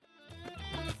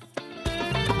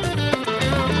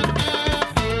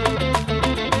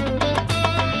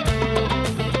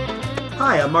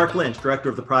Hi, I'm Mark Lynch, Director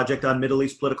of the Project on Middle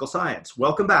East Political Science.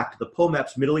 Welcome back to the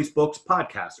POMEPS Middle East Books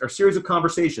podcast, our series of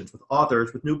conversations with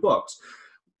authors with new books.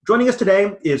 Joining us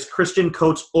today is Christian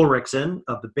Coates Ulrichsen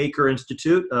of the Baker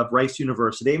Institute of Rice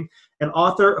University, and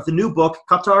author of the new book,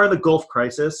 Qatar and the Gulf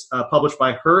Crisis, published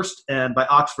by Hearst and by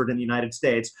Oxford in the United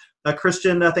States.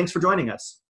 Christian, thanks for joining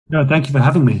us. No, thank you for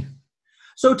having me.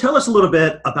 So tell us a little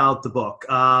bit about the book.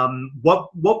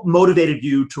 What motivated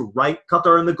you to write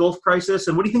Qatar and the Gulf Crisis,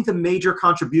 and what do you think the major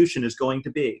contribution is going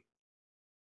to be?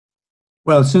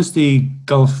 Well, since the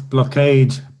Gulf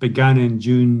blockade began in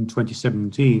June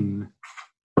 2017,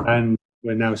 and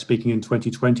we're now speaking in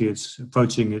 2020, it's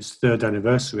approaching its third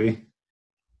anniversary,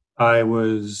 I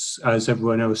was, as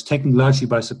everyone knows, taken largely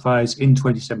by surprise in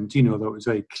 2017, although it was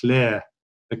very clear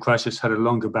the crisis had a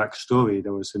longer backstory.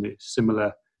 There was a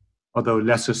similar, although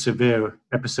lesser severe,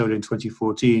 episode in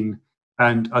 2014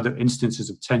 and other instances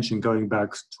of tension going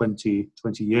back 20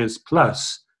 years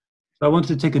plus. So I wanted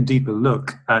to take a deeper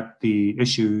look at the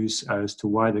issues as to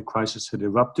why the crisis had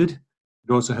erupted.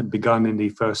 It also had begun in the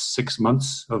first 6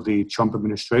 months of the Trump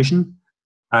administration.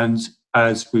 And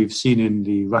as we've seen in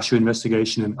the Russia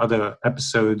investigation and other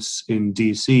episodes in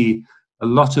DC, a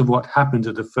lot of what happened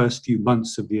at the first few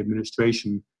months of the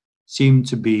administration seemed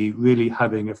to be really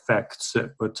having effects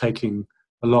that were taking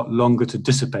a lot longer to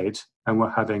dissipate, and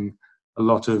were having a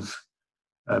lot of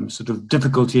sort of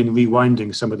difficulty in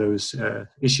rewinding some of those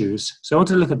issues. So I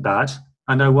wanted to look at that,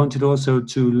 and I wanted also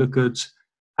to look at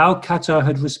how Qatar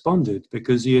had responded,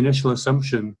 because the initial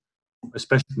assumption,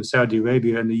 especially from Saudi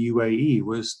Arabia and the UAE,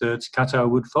 was that Qatar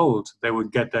would fold. They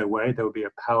would get their way, there would be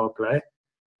a power play,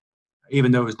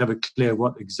 even though it was never clear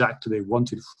what exactly they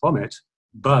wanted from it.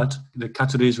 But the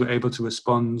Qataris were able to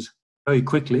respond very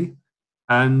quickly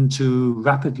and to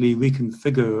rapidly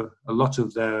reconfigure a lot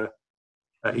of their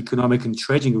economic and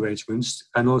trading arrangements,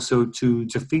 and also to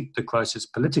defeat the crisis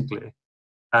politically.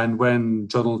 And when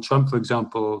Donald Trump, for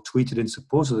example, tweeted in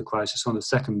support of the crisis on the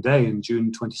second day in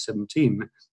June 2017,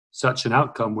 such an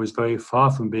outcome was very far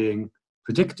from being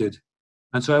predicted.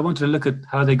 And so I wanted to look at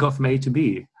how they got from A to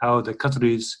B, how the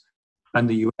Qataris and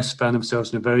the US found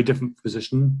themselves in a very different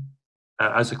position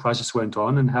as the crisis went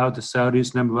on, and how the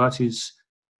Saudis and Emiratis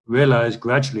realized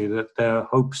gradually that their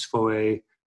hopes for a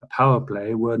power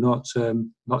play were not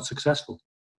successful.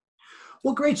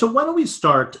 Well, great. So why don't we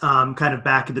start kind of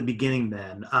back at the beginning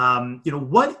then?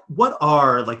 What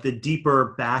are like the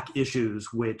deeper back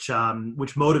issues which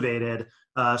motivated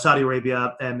Saudi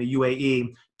Arabia and the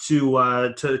UAE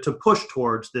to push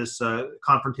towards this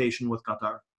confrontation with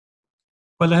Qatar?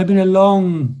 Well, there had been a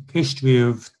long history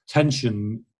of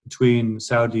tension between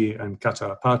Saudi and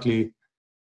Qatar, partly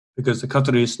because the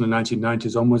Qataris in the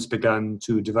 1990s onwards began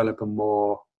to develop a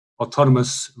more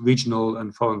autonomous regional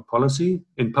and foreign policy,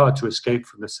 in part to escape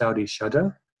from the Saudi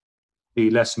Shadda.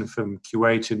 The lesson from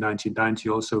Kuwait in 1990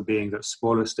 also being that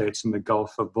smaller states in the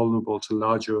Gulf are vulnerable to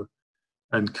larger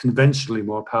and conventionally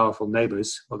more powerful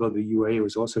neighbors, although the UAE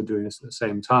was also doing this at the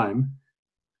same time.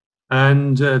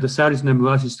 And the Saudis and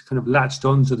Emiratis kind of latched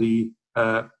onto the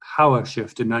power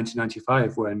shift in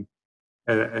 1995 when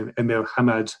Emir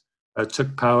Hamad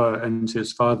took power and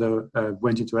his father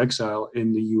went into exile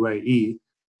in the UAE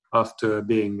after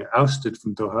being ousted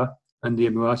from Doha, and the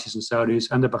Emiratis and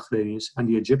Saudis and the Bahrainis and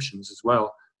the Egyptians as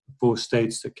well, the four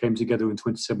states that came together in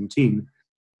 2017,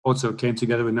 also came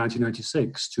together in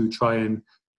 1996 to try and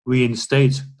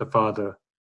reinstate the father.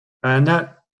 And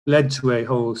that led to a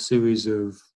whole series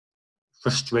of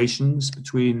frustrations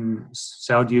between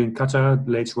Saudi and Qatar,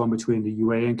 later on between the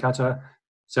UAE and Qatar.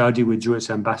 Saudi withdrew its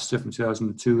ambassador from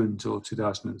 2002 until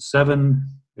 2007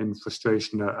 in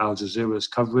frustration at Al Jazeera's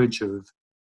coverage of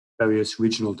various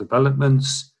regional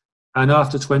developments. And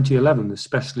after 2011,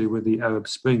 especially with the Arab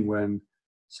Spring, when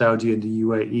Saudi and the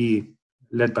UAE,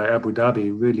 led by Abu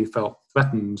Dhabi, really felt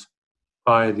threatened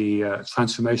by the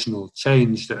transformational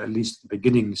change that, at least at the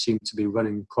beginning, seemed to be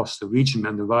running across the region,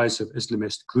 and the rise of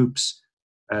Islamist groups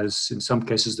as, in some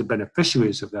cases, the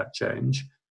beneficiaries of that change,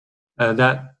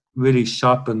 that really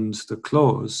sharpened the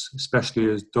claws, especially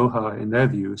as Doha, in their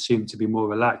view, seemed to be more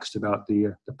relaxed about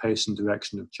the pace and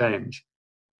direction of change.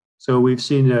 So we've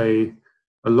seen a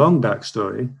long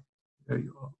backstory,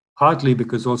 partly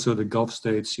because also the Gulf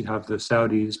states, you have the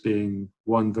Saudis being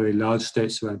one very large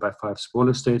state surrounded by five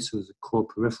smaller states, so there's a core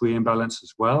periphery imbalance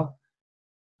as well.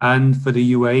 And for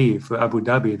the UAE, for Abu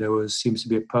Dhabi, there seems to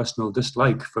be a personal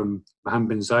dislike from Mohammed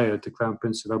bin Zayed, the Crown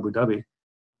Prince of Abu Dhabi,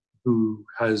 who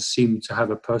has seemed to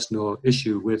have a personal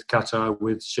issue with Qatar,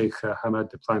 with Sheikh Hamad,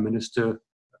 the Prime Minister,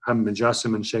 Hamad bin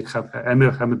Jassim, and Sheikh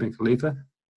Emir Hamad bin Khalifa,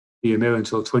 the Emir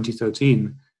until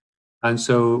 2013. And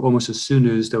so almost as soon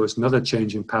as there was another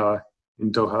change in power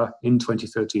in Doha in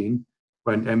 2013,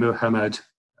 when Emir Hamad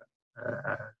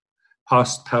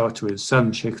passed power to his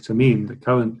son, Sheikh Tamim, the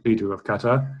current leader of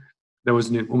Qatar. There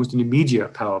was almost an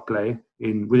immediate power play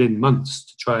within months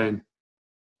to try and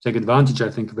take advantage, I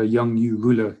think, of a young new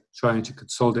ruler trying to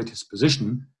consolidate his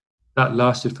position. That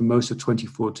lasted for most of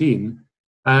 2014.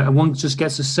 And one just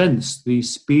gets a sense, the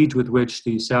speed with which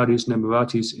the Saudis and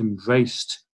Emiratis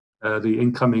embraced the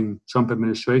incoming Trump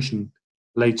administration,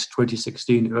 late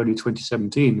 2016, early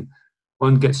 2017,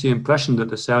 one gets the impression that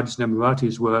the Saudis and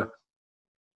Emiratis were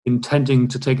intending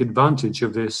to take advantage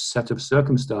of this set of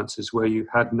circumstances where you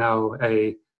had now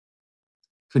a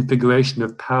configuration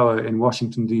of power in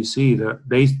Washington, D.C. that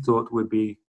they thought would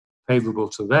be favorable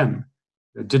to them.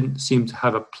 They didn't seem to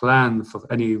have a plan for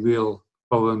any real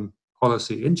foreign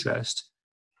policy interest,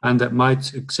 and that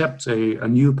might accept a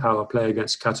new power play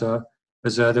against Qatar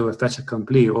as either a fait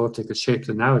accompli or to shape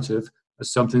the narrative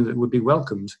as something that would be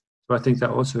welcomed. So I think that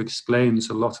also explains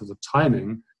a lot of the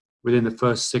timing within the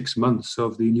first 6 months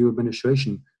of the new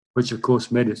administration, which of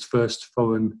course made its first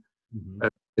foreign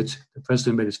visit. The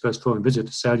president made his first foreign visit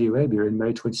to Saudi Arabia in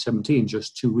May 2017,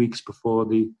 just 2 weeks before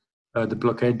the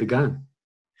blockade began.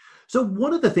 So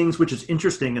one of the things which is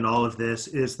interesting in all of this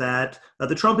is that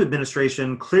the Trump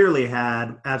administration clearly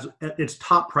had as its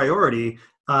top priority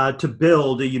to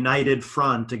build a united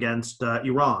front against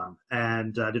Iran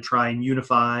and to try and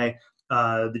unify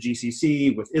the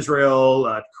GCC with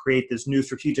Israel, create this new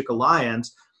strategic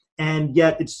alliance. And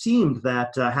yet it seemed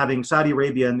that having Saudi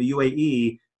Arabia and the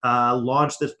UAE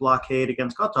launch this blockade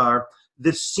against Qatar,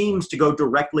 this seems to go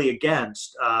directly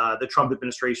against the Trump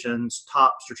administration's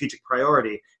top strategic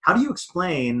priority. How do you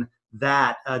explain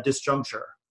that disjuncture?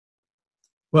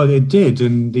 Well, it did,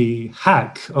 and the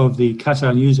hack of the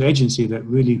Qatar news agency that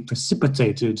really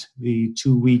precipitated the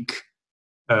 2-week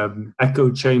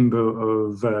echo chamber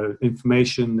of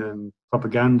information and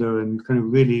propaganda and kind of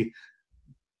really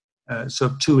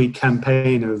sort of 2-week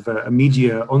campaign of a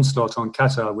media onslaught on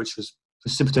Qatar, which was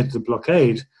precipitated the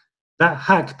blockade. That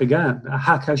hack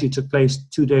actually took place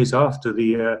 2 days after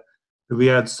the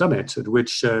Riyadh summit, at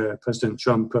which President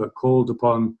Trump called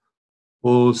upon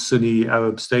all Sunni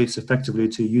Arab states effectively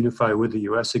to unify with the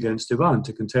US against Iran,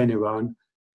 to contain Iran.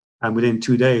 And within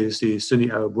 2 days, the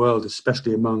Sunni Arab world,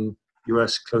 especially among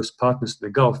US close partners in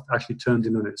the Gulf, actually turned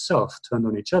in on itself, turned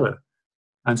on each other.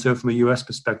 And so from a US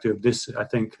perspective, this, I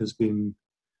think, has been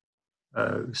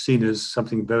seen as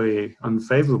something very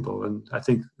unfavorable. And I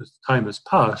think as time has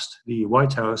passed, the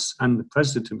White House and the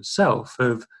president himself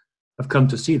have come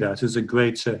to see that as a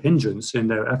great hindrance in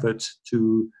their efforts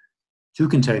to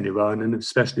contain Iran, and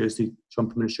especially as the Trump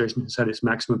administration has had its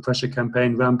maximum pressure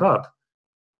campaign ramp up.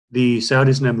 The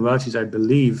Saudis and Emiratis, I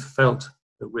believe, felt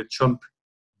that with Trump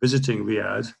visiting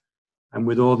Riyadh and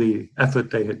with all the effort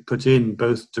they had put in,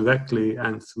 both directly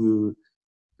and through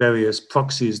various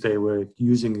proxies they were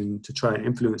using to try and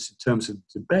influence in terms of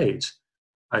debate,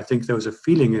 I think there was a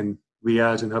feeling in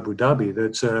Riyadh and Abu Dhabi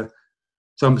that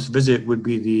Trump's visit would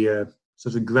be the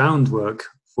sort of groundwork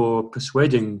for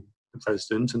persuading the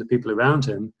president and the people around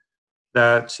him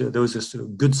that there was a sort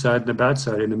of good side and a bad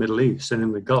side in the Middle East and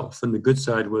in the Gulf. And the good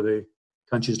side were the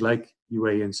countries like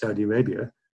UAE and Saudi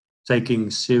Arabia,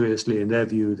 taking seriously, in their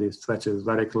view, the threat of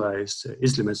radicalized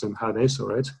Islamism, how they saw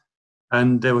it.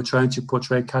 And they were trying to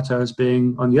portray Qatar as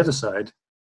being on the other side.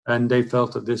 And they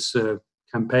felt that this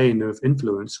campaign of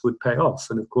influence would pay off.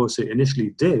 And of course, it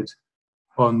initially did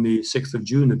on the 6th of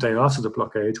June, the day after the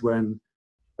blockade, when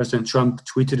President Trump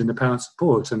tweeted in apparent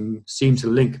support and seemed to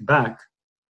link back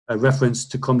a reference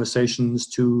to conversations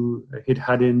he'd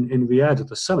had in Riyadh at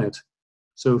the summit.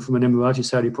 So from an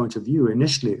Emirati-Saudi point of view,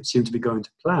 initially it seemed to be going to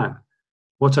plan.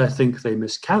 What I think they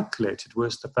miscalculated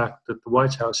was the fact that the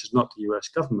White House is not the US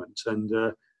government, and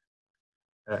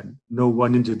no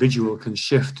one individual can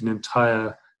shift an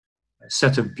entire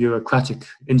set of bureaucratic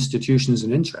institutions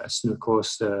and interests. And of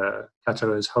course,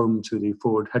 Qatar is home to the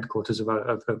forward headquarters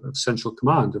of Central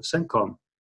Command, of CENTCOM.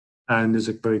 And there's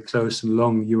a very close and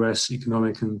long US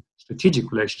economic and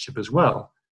strategic relationship as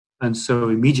well. And so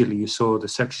immediately you saw the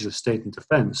Secretaries of State and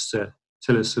Defense,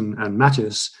 Tillerson and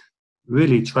Mattis,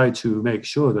 really try to make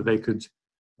sure that they could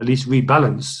at least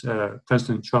rebalance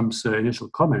President Trump's initial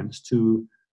comments to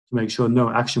make sure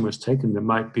no action was taken that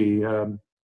might be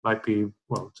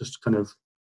just kind of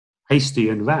hasty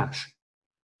and rash.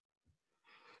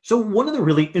 So one of the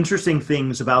really interesting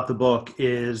things about the book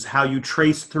is how you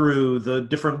trace through the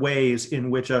different ways in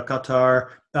which Qatar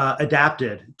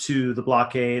adapted to the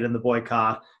blockade and the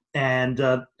boycott,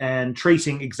 and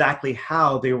tracing exactly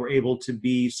how they were able to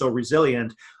be so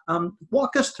resilient.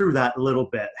 Walk us through that a little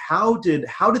bit. How did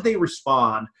they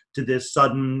respond to this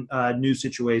sudden new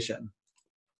situation?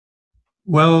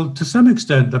 Well, to some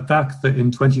extent, the fact that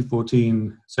in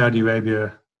 2014, Saudi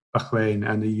Arabia, Bahrain,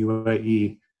 and the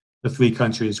UAE, the three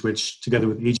countries which, together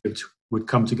with Egypt, would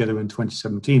come together in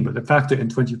 2017, but the fact that in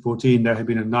 2014 there had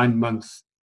been a 9-month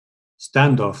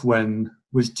standoff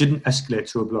which didn't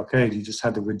escalate to a blockade, you just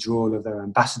had the withdrawal of their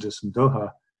ambassadors from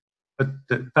Doha. But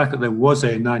the fact that there was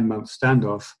a 9-month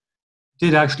standoff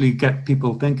did actually get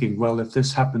people thinking, well, if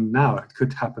this happened now, it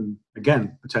could happen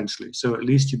again, potentially. So at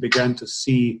least you began to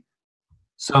see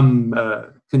some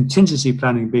contingency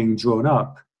planning being drawn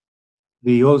up.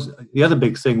 The other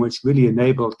big thing which really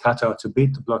enabled Qatar to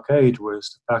beat the blockade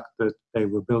was the fact that they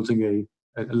were building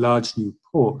a large new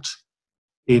port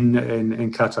in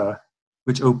Qatar,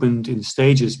 which opened in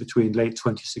stages between late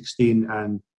 2016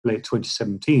 and late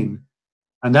 2017.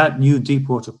 And that new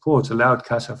deepwater port allowed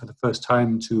Qatar for the first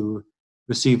time to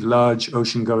receive large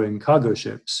ocean-going cargo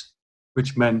ships,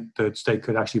 which meant that they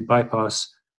could actually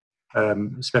bypass,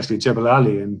 especially Jebel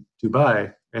Ali in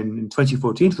Dubai. And in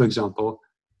 2014, for example,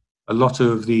 a lot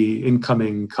of the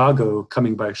incoming cargo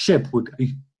coming by ship would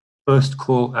first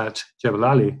call at Jebel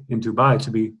Ali in Dubai to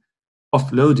be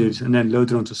offloaded and then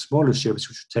loaded onto smaller ships,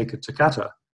 which would take it to Qatar.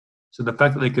 So the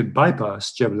fact that they could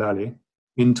bypass Jebel Ali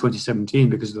in 2017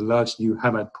 because of the large new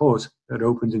Hamad port that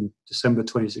opened in December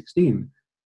 2016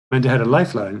 meant they had a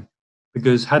lifeline,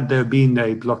 because had there been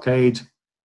a blockade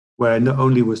where not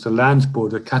only was the land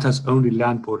border, Qatar's only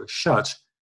land border, shut,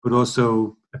 but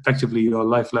also effectively your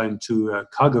lifeline to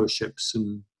cargo ships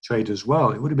and trade as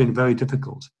well, it would have been very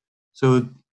difficult. So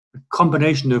a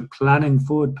combination of planning,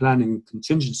 forward planning,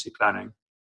 contingency planning,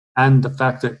 and the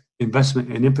fact that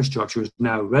investment in infrastructure is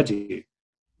now ready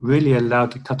really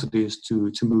allowed the Qataris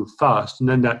to move fast. And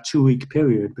then that 2-week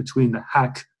period between the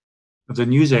hack of the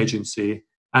news agency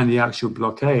and the actual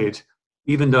blockade,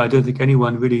 even though I don't think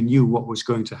anyone really knew what was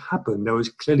going to happen, there was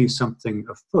clearly something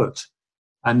afoot.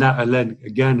 And that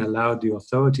again allowed the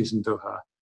authorities in Doha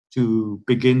to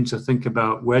begin to think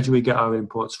about, where do we get our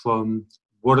imports from?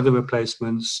 What are the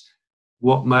replacements?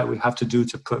 What might we have to do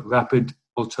to put rapid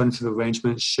alternative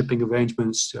arrangements, shipping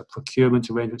arrangements, procurement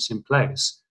arrangements in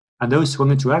place? And those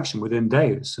swung into action within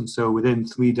days. And so within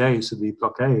 3 days of the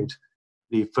blockade,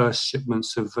 the first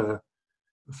shipments of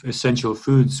essential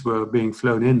foods were being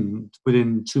flown in.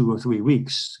 Within 2 or 3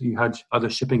 weeks, you had other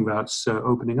shipping routes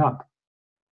opening up.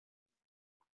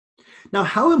 Now,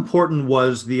 how important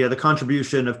was the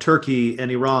contribution of Turkey and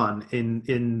Iran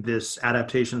in this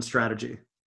adaptation strategy?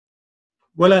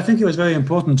 Well, I think it was very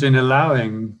important in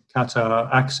allowing Qatar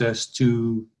access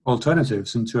to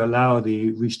alternatives and to allow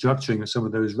the restructuring of some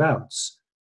of those routes.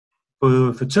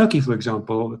 For Turkey, for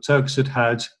example, the Turks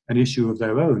had an issue of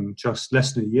their own just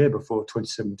less than a year before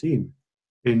 2017,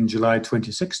 in July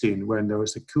 2016, when there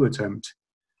was the coup attempt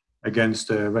against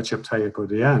Recep Tayyip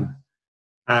Erdogan.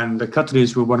 And the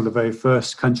Qataris were one of the very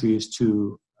first countries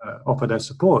to offer their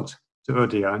support to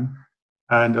Erdogan.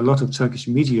 And a lot of Turkish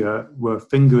media were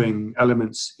fingering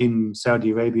elements in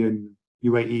Saudi Arabian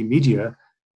UAE media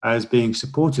as being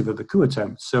supportive of the coup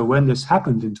attempt. So when this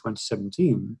happened in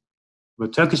 2017, from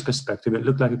a Turkish perspective, it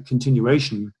looked like a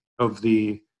continuation of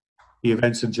the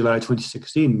events of July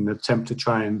 2016, an attempt to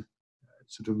try and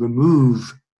sort of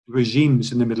remove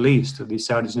regimes in the Middle East that the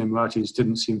Saudis and Emiratis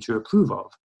didn't seem to approve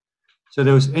of. So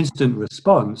there was instant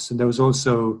response, and there was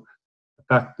also the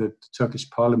fact that the Turkish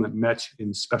parliament met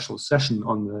in special session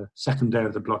on the second day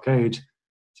of the blockade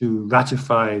to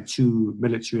ratify 2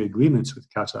 military agreements with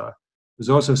Qatar. It was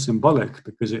also symbolic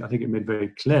because I think it made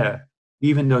very clear,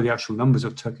 even though the actual numbers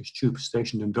of Turkish troops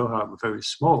stationed in Doha were very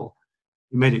small,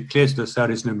 it made it clear to the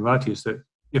Saudis and Emiratis that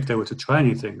if they were to try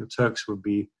anything, the Turks would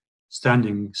be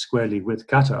standing squarely with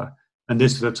Qatar. And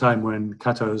this is a time when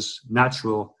Qatar's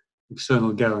natural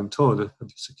external guarantor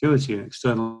of security and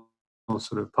external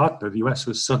sort of partner, the US,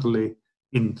 was suddenly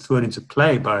thrown into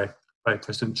play by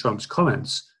President Trump's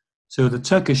comments. So the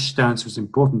Turkish stance was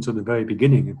important from the very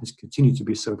beginning and has continued to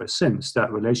be so ever since.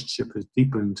 That relationship has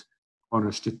deepened on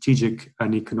a strategic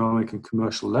and economic and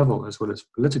commercial level, as well as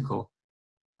political.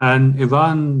 And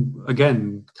Iran,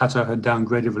 again, Qatar had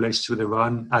downgraded relations with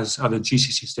Iran, as other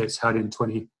GCC states had in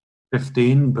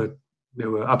 2015, but they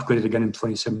were upgraded again in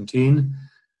 2017.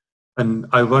 An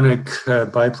ironic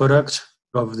byproduct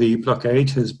of the blockade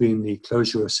has been the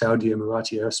closure of Saudi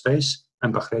Emirati airspace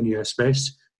and Bahraini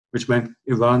airspace, which meant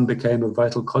Iran became a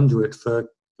vital conduit for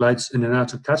flights in and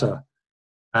out of Qatar.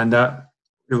 And that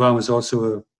Iran was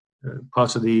also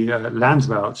part of the land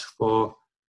route for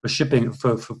shipping,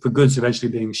 for goods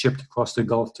eventually being shipped across the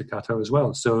Gulf to Qatar as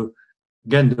well. So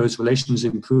again, those relations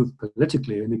improved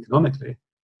politically and economically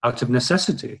out of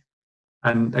necessity.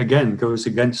 And again, goes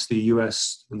against the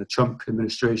US and the Trump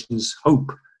administration's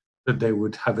hope that they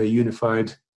would have a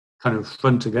unified kind of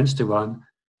front against Iran.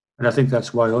 And I think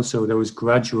that's why also there was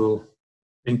gradual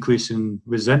increase in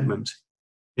resentment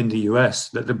in the US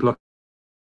that the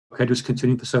blockade was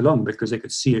continuing for so long, because they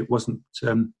could see it wasn't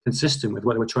consistent with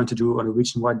what they were trying to do on a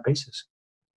region-wide basis.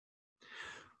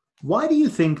 Why do you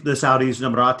think the Saudis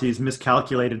and Emiratis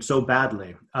miscalculated so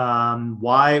badly?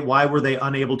 Why were they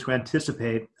unable to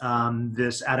anticipate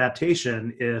this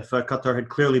adaptation if Qatar had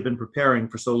clearly been preparing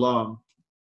for so long?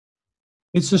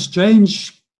 It's a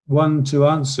strange one to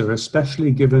answer,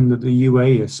 especially given that the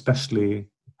UAE especially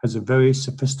has a very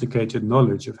sophisticated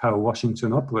knowledge of how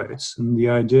Washington operates, and the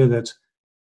idea that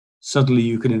suddenly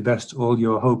you can invest all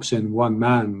your hopes in one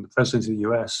man, the president of the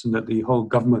US, and that the whole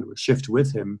government would shift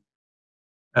with him,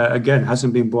 again,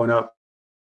 hasn't been borne out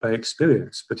by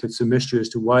experience, but it's a mystery as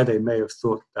to why they may have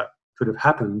thought that could have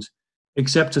happened,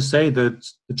 except to say that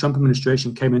the Trump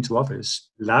administration came into office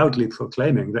loudly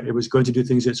proclaiming that it was going to do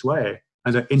things its way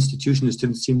and that institutions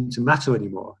didn't seem to matter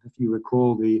anymore. If you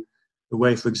recall the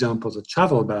way, for example, the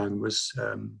travel ban was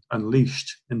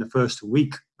unleashed in the first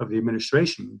week of the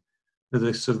administration,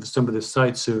 sort of some of the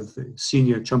sites of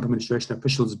senior Trump administration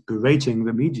officials berating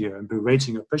the media and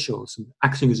berating officials and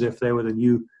acting as if they were the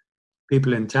new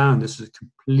people in town. This is a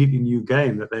completely new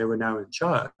game, that they were now in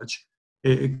charge.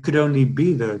 It could only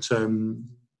be that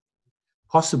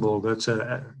possible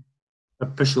that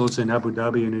officials in Abu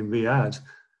Dhabi and in Riyadh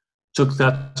took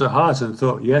that to heart and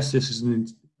thought, yes, this is an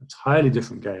entirely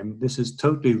different game. This is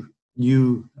totally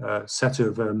new set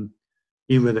of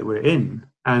era that we're in,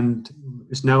 and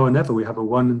it's now or never. We have a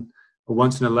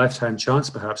once in a lifetime chance,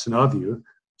 perhaps in our view,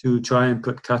 to try and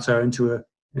put Qatar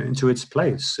into its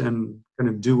place and kind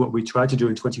of do what we tried to do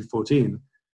in 2014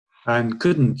 and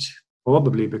couldn't,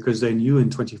 probably because they knew in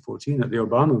 2014 that the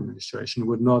Obama administration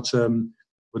would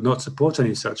not support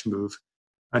any such move.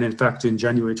 And in fact, in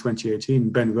January 2018,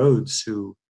 Ben Rhodes,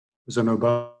 who was on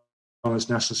Obama's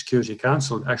National Security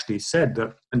Council, actually said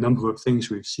that a number of things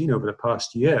we've seen over the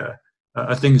past year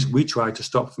are things we tried to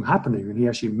stop from happening. And he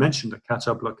actually mentioned the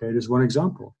Qatar blockade as one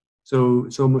example. So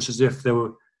it's almost as if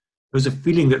there was a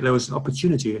feeling that there was an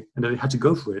opportunity and that they had to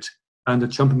go for it. And the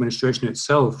Trump administration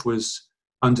itself was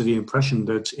under the impression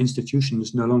that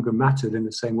institutions no longer mattered in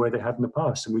the same way they had in the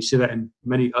past. And we see that in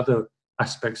many other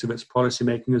aspects of its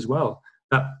policymaking as well.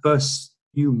 That first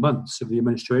few months of the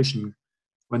administration,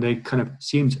 when they kind of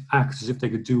seemed to act as if they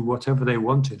could do whatever they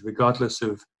wanted, regardless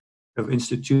of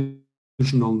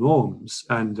institutional norms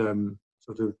and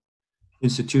sort of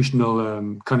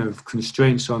institutional kind of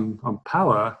constraints on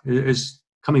power, is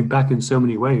coming back in so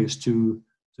many ways to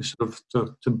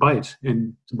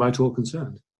bite all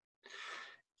concerned.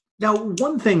 Now,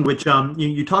 one thing which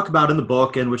you talk about in the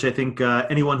book, and which I think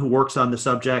anyone who works on the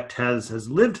subject has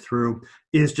lived through,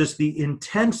 is just the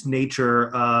intense nature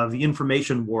of the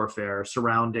information warfare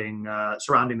surrounding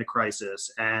the crisis,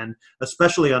 and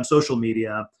especially on social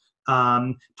media.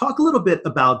 Talk a little bit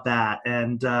about that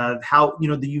and how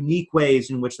the unique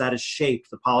ways in which that has shaped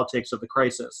the politics of the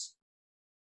crisis.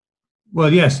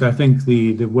 Well, yes, I think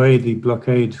the way the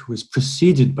blockade was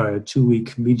preceded by a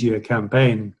 2-week media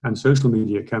campaign and social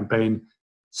media campaign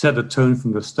set the tone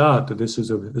from the start that this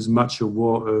was as much a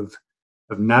war of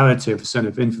narratives and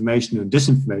of information and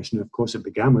disinformation. Of course, it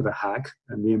began with a hack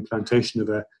and the implantation of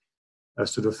a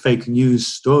sort of fake news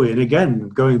story. And again,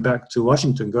 going back to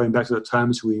Washington, going back to the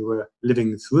times we were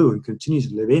living through and continue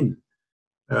to live in.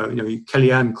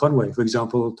 Kellyanne Conway, for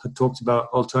example, had talked about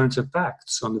alternative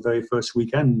facts on the very first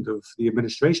weekend of the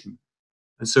administration.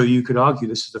 And so you could argue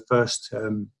this is the first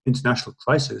international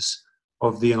crisis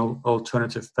of the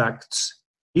alternative facts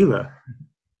era.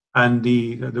 And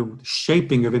the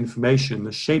shaping of information,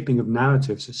 the shaping of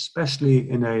narratives, especially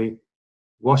in a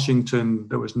Washington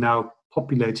that was now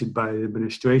populated by an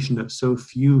administration that so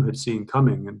few had seen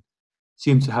coming and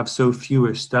seemed to have so few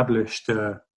established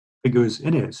figures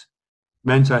in it,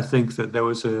 meant, I think, that there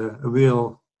was a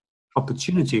real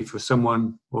opportunity for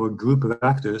someone or a group of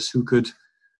actors who could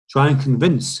try and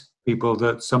convince people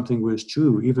that something was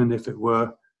true, even if it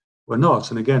were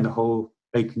not. And again, the whole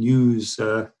fake news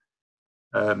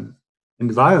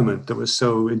environment that was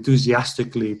so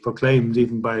enthusiastically proclaimed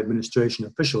even by administration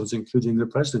officials, including the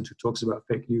president, who talks about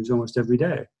fake news almost every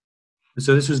day. And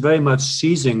so this was very much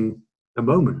seizing the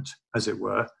moment, as it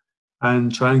were,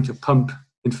 and trying to pump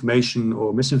information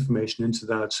or misinformation into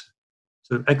that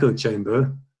sort of echo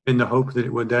chamber in the hope that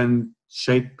it would then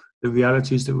shape the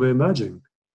realities that were emerging.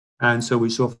 And so we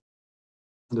saw from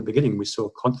the beginning, we saw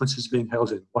conferences being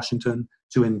held in Washington,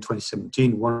 2 in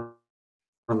 2017, one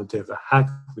on the day of the hack.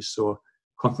 We saw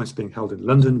conference being held in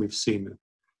London. We've seen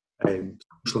a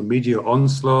social media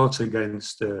onslaught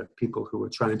against people who were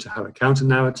trying to have a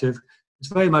counter-narrative. It's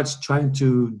very much trying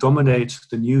to dominate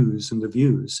the news and the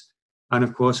views. And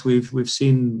of course, we've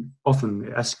seen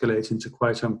often escalate into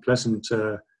quite unpleasant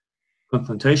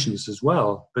confrontations as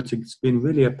well. But it's been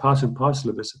really a part and parcel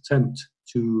of this attempt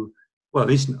to, well, at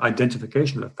least an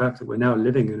identification of the fact that we're now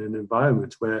living in an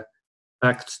environment where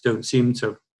facts don't seem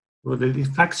to, well, the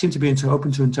facts seem to be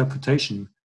open to interpretation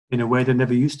in a way they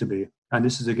never used to be. And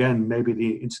this is, again, maybe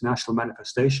the international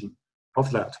manifestation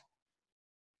of that.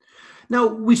 Now,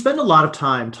 we spend a lot of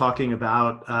time talking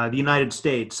about the United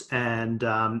States and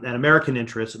American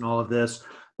interests in all of this.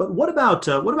 But what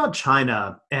about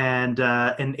China and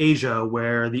Asia,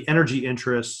 where the energy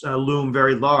interests loom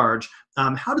very large?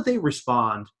 How do they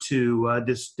respond to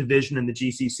this division in the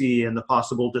GCC and the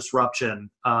possible disruption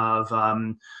of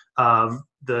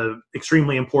the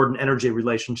extremely important energy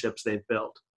relationships they've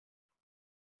built?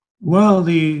 Well,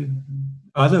 many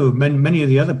of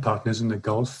the other partners in the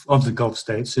Gulf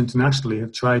states internationally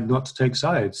have tried not to take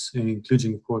sides,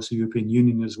 including, of course, the European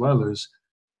Union, as well as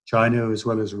China, as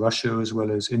well as Russia, as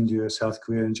well as India, South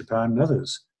Korea, and Japan, and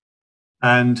others,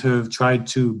 and have tried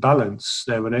to balance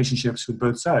their relationships with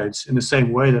both sides in the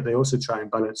same way that they also try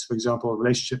and balance, for example, the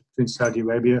relationship between Saudi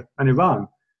Arabia and Iran.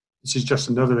 This is just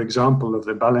another example of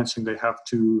the balancing they have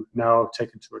to now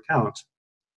take into account.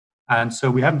 And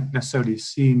so we haven't necessarily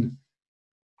seen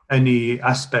any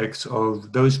aspects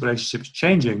of those relationships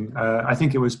changing. I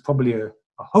think it was probably a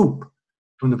hope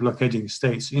from the blockading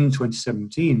states in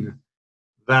 2017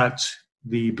 that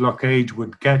the blockade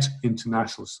would get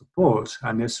international support,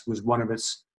 and this was one of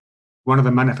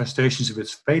the manifestations of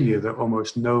its failure, that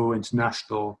almost no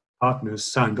international partners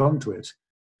signed on to it.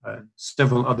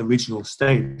 Several other regional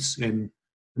states in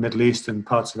the Middle East and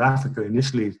parts of Africa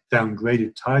initially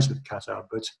downgraded ties with Qatar,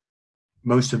 but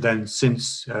most of them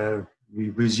since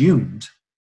resumed.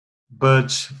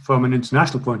 But from an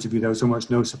international point of view, there was almost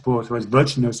no support. There was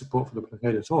virtually no support for the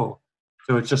blockade at all.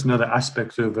 So it's just another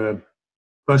aspect of,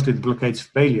 firstly, the blockade's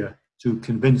failure to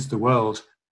convince the world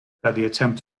that the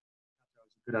attempt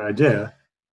was a good idea,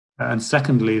 and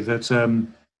secondly, that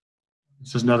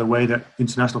it's just another way that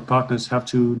international partners have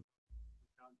to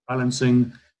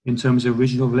balancing in terms of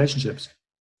regional relationships.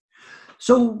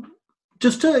 So,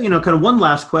 just to, kind of one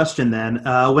last question then,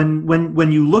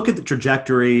 when you look at the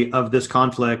trajectory of this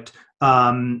conflict,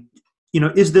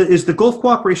 is the Gulf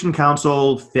Cooperation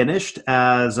Council finished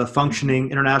as a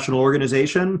functioning international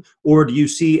organization, or do you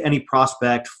see any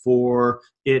prospect for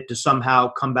it to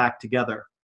somehow come back together?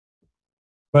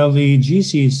 Well, the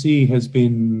GCC has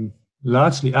been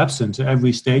largely absent at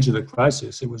every stage of the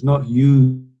crisis. It was not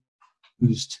used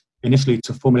initially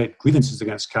to formulate grievances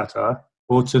against Qatar,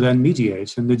 or to then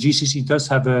mediate. And the GCC does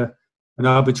have an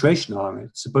arbitration arm.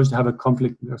 It's supposed to have a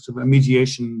conflict, sort of a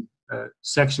mediation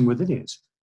section within it.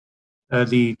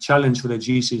 The challenge for the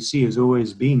GCC has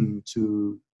always been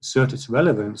to assert its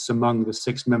relevance among the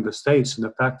 6 member states, and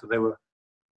the fact that they were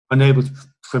unable to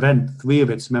prevent 3 of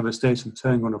its member states from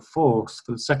turning on a 4th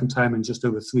for the second time in just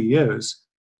over 3 years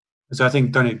has, I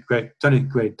think, done it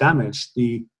great damage.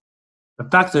 The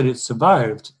fact that it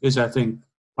survived is, I think,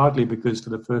 partly because for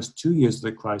the first 2 years of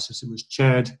the crisis, it was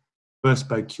chaired first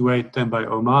by Kuwait, then by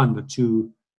Oman, the 2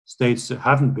 states that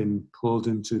haven't been pulled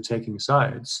into taking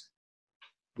sides.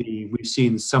 We've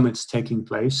seen summits taking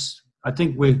place. I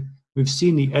think we've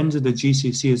seen the end of the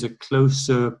GCC as a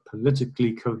closer,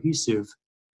 politically cohesive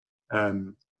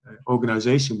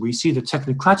organization. We see the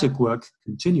technocratic work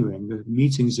continuing, the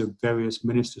meetings of various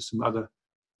ministers from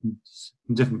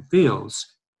different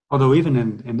fields. Although even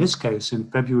in this case,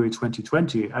 in February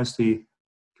 2020, as the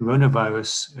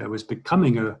coronavirus was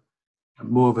becoming a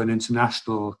more of an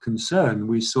international concern,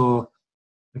 we saw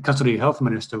the Qatari health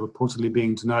minister reportedly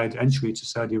being denied entry to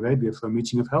Saudi Arabia for a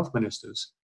meeting of health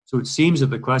ministers. So it seems that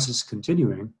the crisis is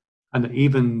continuing, and that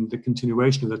even the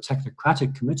continuation of the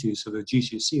technocratic committees of the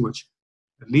GCC, which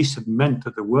at least have meant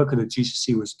that the work of the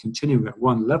GCC was continuing at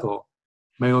one level,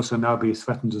 may also now be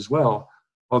threatened as well.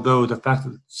 Although the fact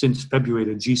that since February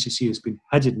the GCC has been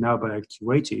headed now by a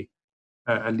Kuwaiti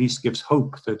at least gives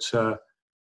hope that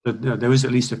there is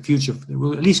at least a future. It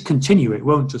will at least continue. It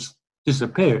won't just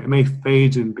disappear. It may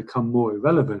fade and become more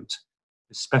irrelevant,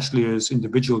 especially as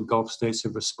individual Gulf states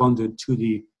have responded to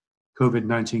the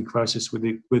COVID-19 crisis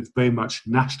with very much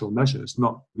national measures,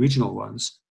 not regional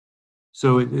ones.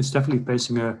 So it's definitely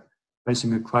facing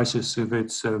a crisis of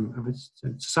its to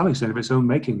some extent of its own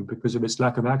making because of its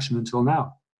lack of action until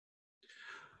now.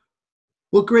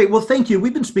 Well, great. Well, thank you.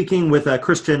 We've been speaking with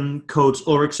Christian Coates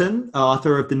Ulriksen,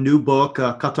 author of the new book,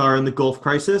 Qatar and the Gulf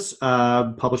Crisis,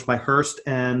 published by Hearst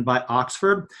and by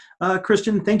Oxford.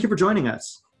 Christian, thank you for joining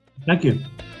us. Thank you.